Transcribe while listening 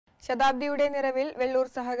ശതാബ്ദിയുടെ നിറവിൽ വെള്ളൂർ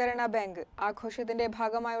സഹകരണ ബാങ്ക് ആഘോഷത്തിന്റെ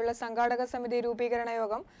ഭാഗമായുള്ള സംഘാടക സമിതി രൂപീകരണ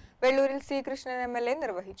യോഗം വെള്ളൂരിൽ സി കൃഷ്ണൻ എം.എൽ.എ.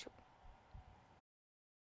 നിർവഹിച്ചു.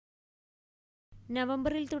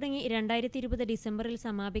 നവംബറിൽ തുടങ്ങി 2020 ഡിസംബറിൽ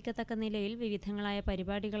സമാപിക്കത്തക്ക നിലയിൽ വിവിധങ്ങളായ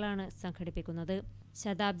പരിപാടികളാണ് സംഘടിപ്പിക്കുന്നത്.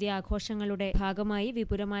 ശതാബ്ദി ആഘോഷങ്ങളുടെ ഭാഗമായി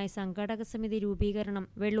വിപുലമായ സംഘാടക സമിതി രൂപീകരണം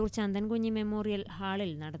വെള്ളൂർ ചന്ദൻകുഞ്ഞി മെമ്മോറിയൽ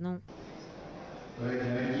ഹാളിൽ നടന്നു.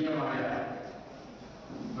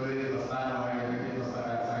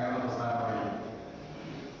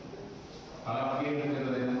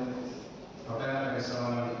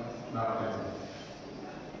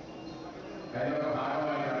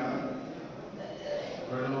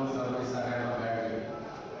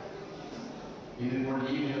 ഇതിപ്പോൾ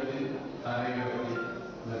ഈ വിധത്തിൽ തലയുയർത്തി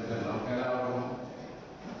നിർത്തുന്നു. നമുക്കെല്ലാവർക്കും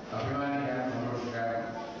അഭിമാനിക്കാനും സന്തോഷിക്കാനും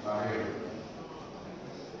പറയുന്നു.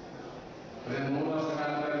 ഒരു 3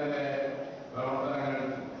 വർഷക്കാലത്തെ പ്രവർത്തനങ്ങൾ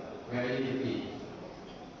വിലയിരുത്തി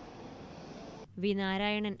വി.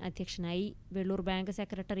 നാരായണൻ അധ്യക്ഷനായി. Vellur bank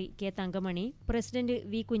secretary K. Thankamani, president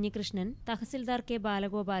V. Kunhikrishnan, tahsildar K.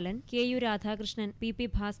 Balagopalan, K. U. Radhakrishnan, P.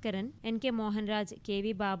 Bhaskaran, N. K. Mohanraj, K.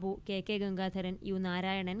 V. Babu, K. Gangadharan, U.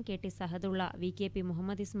 Narayanan, K. T. Sahadulla, V. K. P.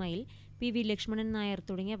 Muhammad Ismail, P. V. Lakshmanan Nair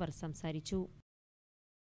തുടങ്ങിയവർ സംസാരിച്ചു.